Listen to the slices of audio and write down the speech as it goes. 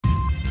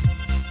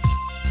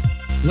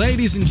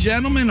Ladies and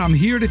gentlemen, I'm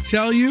here to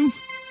tell you,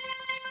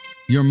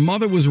 your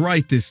mother was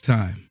right this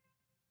time.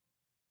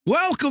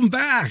 Welcome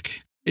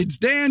back. It's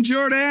Dan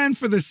Jordan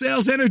for the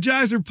Sales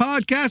Energizer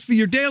podcast for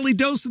your daily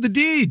dose of the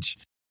Deej.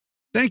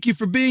 Thank you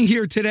for being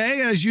here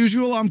today. As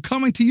usual, I'm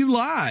coming to you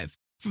live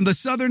from the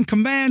Southern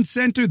Command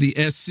Center, the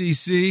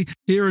SCC,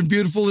 here in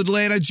beautiful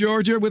Atlanta,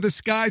 Georgia, where the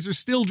skies are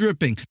still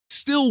dripping,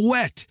 still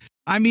wet.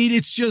 I mean,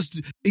 it's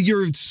just,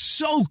 you're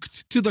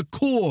soaked to the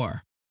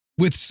core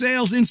with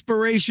sales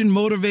inspiration,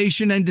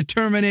 motivation, and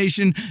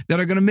determination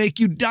that are going to make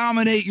you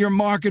dominate your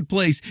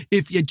marketplace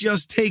if you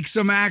just take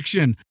some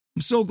action.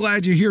 I'm so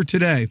glad you're here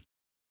today.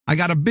 I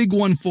got a big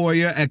one for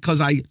you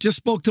because I just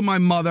spoke to my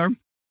mother,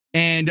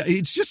 and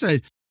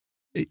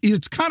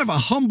it's kind of a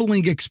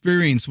humbling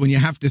experience when you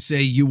have to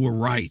say you were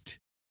right.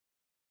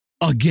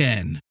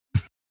 Again.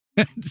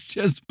 It's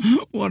just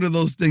one of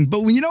those things.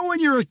 But when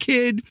you're a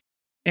kid,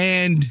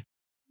 and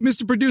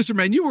Mr. Producer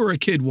Man, you were a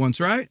kid once,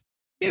 right?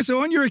 Yeah,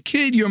 so when you're a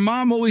kid, your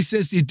mom always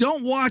says, you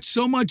don't watch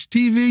so much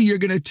TV, you're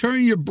going to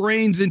turn your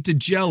brains into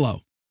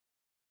jello.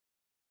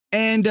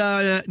 And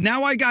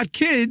now I got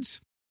kids,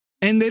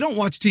 and they don't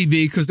watch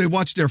TV because they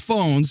watch their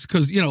phones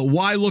because,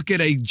 why look at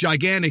a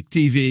gigantic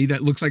TV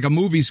that looks like a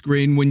movie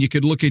screen when you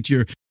could look at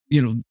your,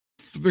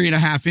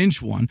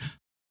 3.5-inch one?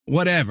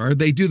 Whatever,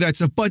 they do that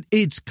stuff, but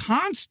it's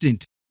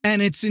constant,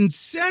 and it's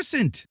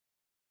incessant,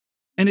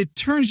 and it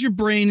turns your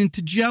brain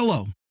into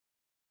jello.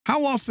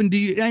 How often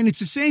and it's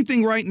the same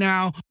thing right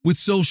now with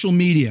social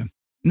media.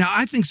 Now,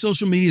 I think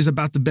social media is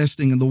about the best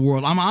thing in the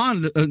world. I'm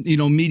on,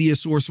 media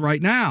source right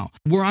now.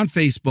 We're on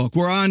Facebook.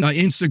 We're on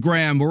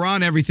Instagram. We're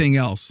on everything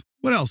else.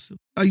 What else?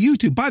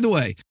 YouTube. By the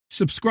way,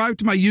 subscribe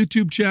to my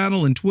YouTube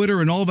channel and Twitter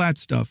and all that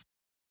stuff.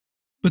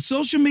 But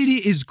social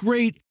media is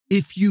great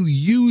if you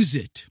use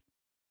it.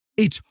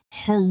 It's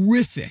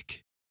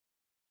horrific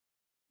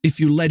if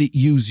you let it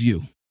use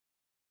you.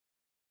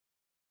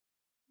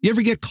 You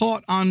ever get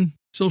caught on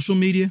social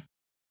media?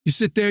 You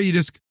sit there, you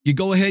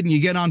go ahead and you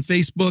get on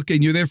Facebook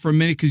and you're there for a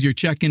minute because you're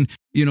checking,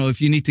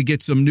 if you need to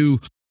get some new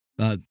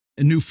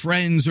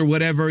friends or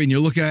whatever, and you're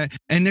looking at it,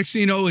 and next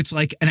thing you know, it's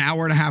like an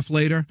hour and a half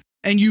later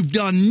and you've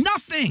done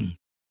nothing.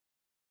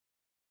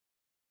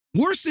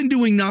 Worse than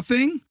doing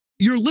nothing,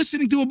 you're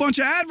listening to a bunch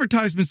of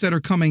advertisements that are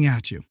coming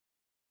at you.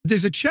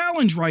 There's a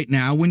challenge right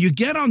now when you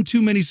get on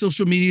too many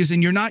social medias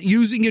and you're not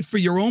using it for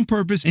your own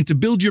purpose and to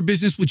build your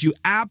business, which you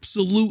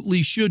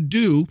absolutely should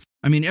do.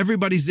 I mean,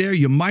 everybody's there.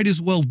 You might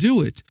as well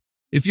do it.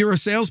 If you're a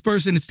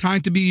salesperson, it's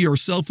time to be your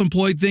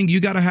self-employed thing. You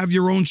got to have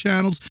your own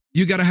channels.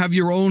 You got to have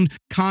your own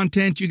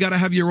content. You got to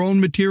have your own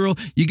material.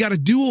 You got to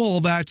do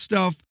all that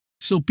stuff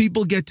so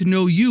people get to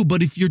know you.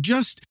 But if you're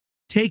just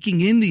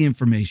taking in the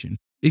information,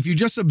 if you're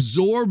just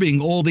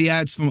absorbing all the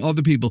ads from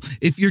other people,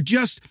 if you're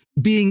just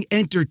being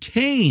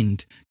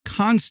entertained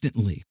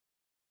constantly,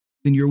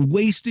 then you're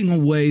wasting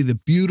away the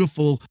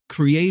beautiful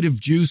creative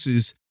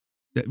juices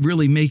that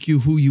really make you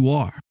who you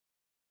are.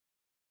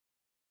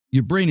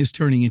 Your brain is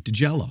turning into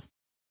jello.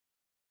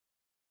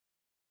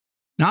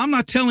 Now, I'm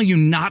not telling you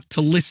not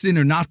to listen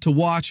or not to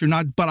watch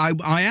but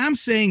I am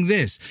saying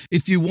this.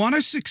 If you want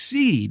to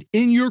succeed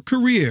in your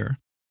career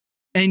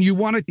and you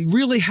want to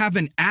really have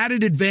an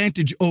added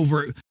advantage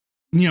over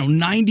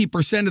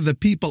 90% of the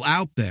people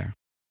out there,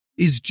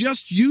 is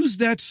just use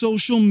that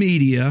social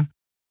media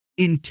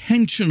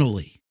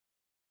intentionally.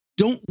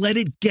 Don't let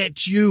it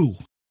get you.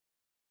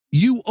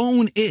 You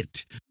own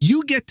it.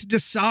 You get to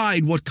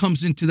decide what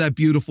comes into that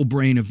beautiful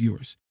brain of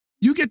yours.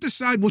 You get to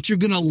decide what you're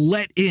going to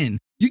let in.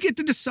 You get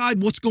to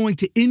decide what's going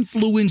to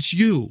influence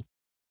you.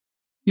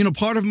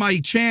 Part of my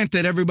chant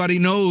that everybody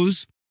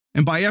knows,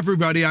 and by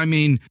everybody, I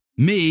mean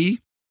me,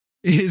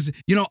 is,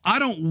 I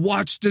don't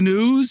watch the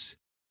news.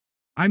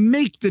 I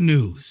make the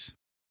news.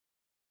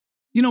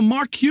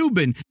 Mark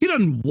Cuban, he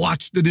doesn't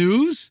watch the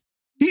news.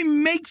 He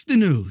makes the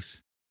news.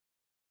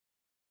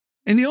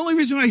 And the only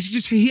reason why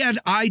he had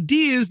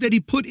ideas that he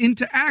put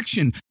into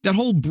action, that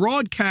whole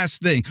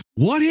broadcast thing.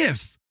 What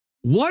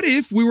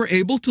if we were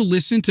able to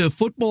listen to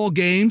football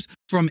games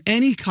from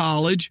any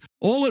college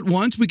all at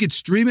once? We could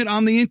stream it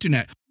on the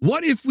internet.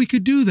 What if we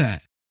could do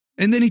that?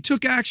 And then he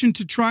took action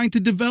to trying to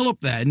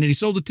develop that. And then he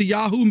sold it to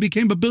Yahoo and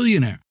became a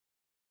billionaire.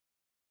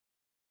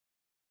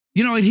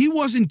 And he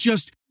wasn't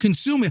just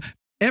consuming.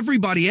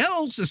 Everybody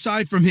else,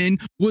 aside from him,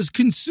 was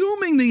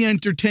consuming the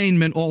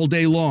entertainment all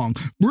day long.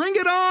 Bring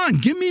it on.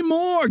 Give me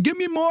more. Give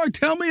me more.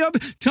 Tell me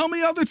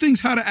other things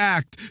how to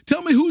act.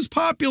 Tell me who's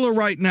popular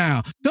right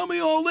now. Tell me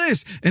all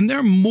this. And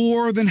they're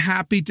more than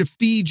happy to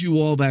feed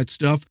you all that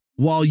stuff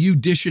while you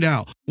dish it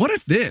out. What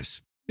if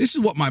this is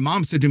what my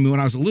mom said to me when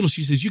I was little.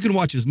 She says, you can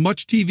watch as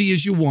much TV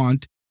as you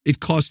want.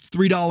 It costs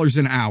 $3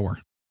 an hour.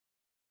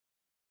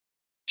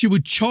 She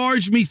would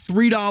charge me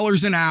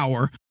 $3 an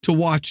hour to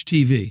watch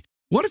TV.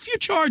 What if you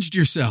charged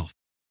yourself?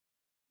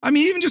 I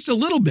mean, even just a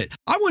little bit.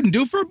 I wouldn't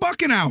do it for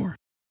 $1 an hour.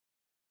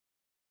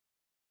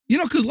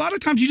 Because a lot of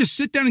times you just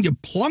sit down and you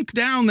plunk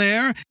down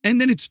there,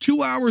 and then it's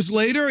 2 hours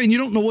later and you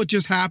don't know what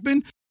just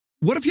happened.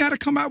 What if you had to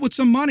come out with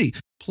some money?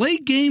 Play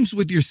games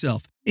with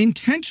yourself.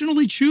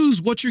 Intentionally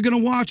choose what you're going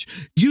to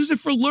watch. Use it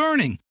for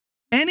learning.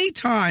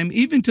 anytime,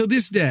 even to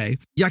this day,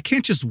 I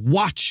can't just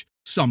watch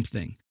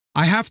something.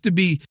 I have to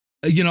be,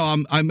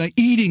 I'm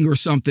eating or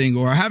something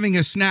or having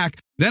a snack.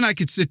 Then I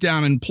could sit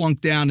down and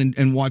plunk down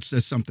and watch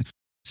this something.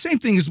 Same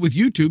thing as with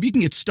YouTube. You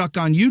can get stuck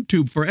on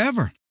YouTube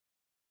forever.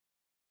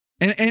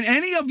 And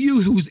any of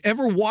you who's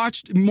ever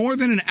watched more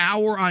than an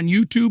hour on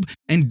YouTube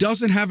and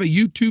doesn't have a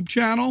YouTube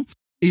channel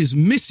is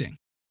missing.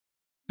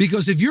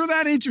 Because if you're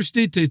that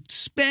interested to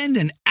spend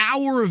an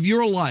hour of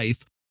your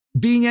life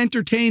being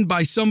entertained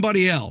by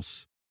somebody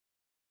else,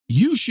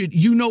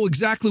 you know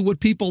exactly what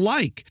people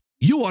like.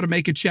 You ought to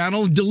make a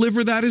channel and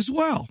deliver that as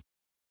well.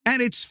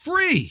 And it's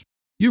free.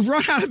 You've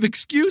run out of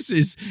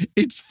excuses.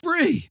 It's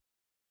free.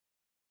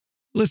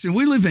 Listen,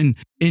 we live in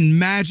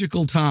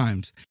magical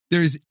times.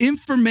 There's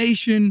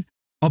information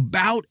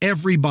about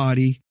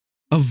everybody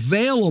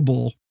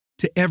available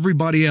to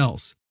everybody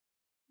else.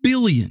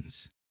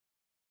 Billions.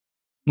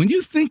 When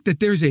you think that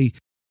there's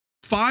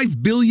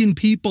 5 billion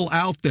people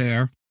out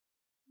there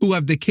who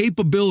have the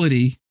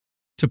capability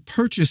to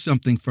purchase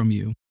something from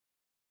you,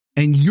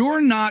 and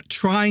you're not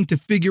trying to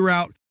figure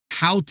out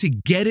how to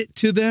get it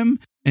to them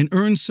and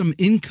earn some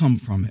income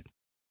from it,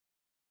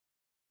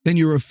 then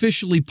you're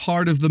officially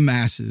part of the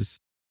masses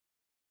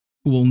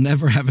who will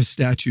never have a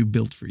statue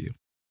built for you.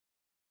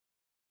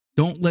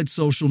 Don't let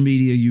social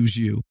media use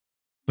you,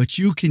 but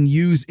you can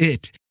use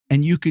it,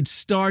 and you could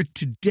start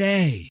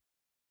today.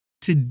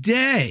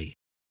 Today,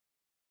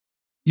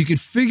 you could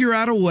figure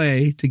out a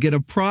way to get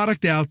a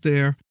product out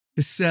there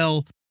to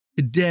sell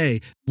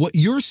today. What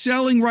you're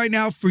selling right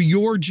now for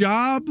your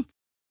job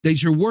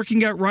that you're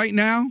working at right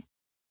now,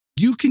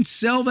 you can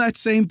sell that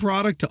same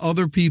product to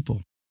other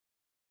people.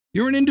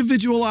 You're an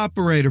individual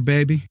operator,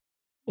 baby.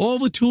 All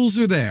the tools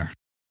are there.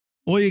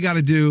 All you got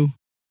to do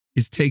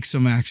is take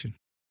some action.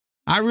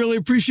 I really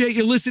appreciate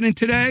you listening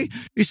today.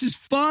 This is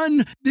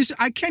fun.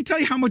 I can't tell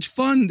you how much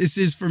fun this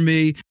is for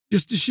me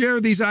just to share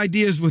these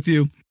ideas with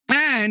you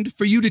and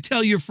for you to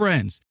tell your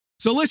friends.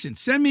 So listen,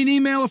 send me an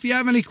email if you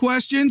have any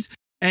questions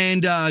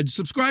and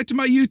subscribe to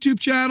my YouTube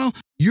channel.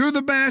 You're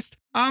the best.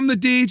 I'm the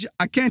Deej.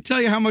 I can't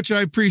tell you how much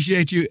I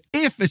appreciate you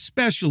if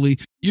especially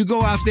you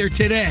go out there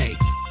today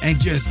and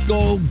just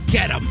go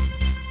get them.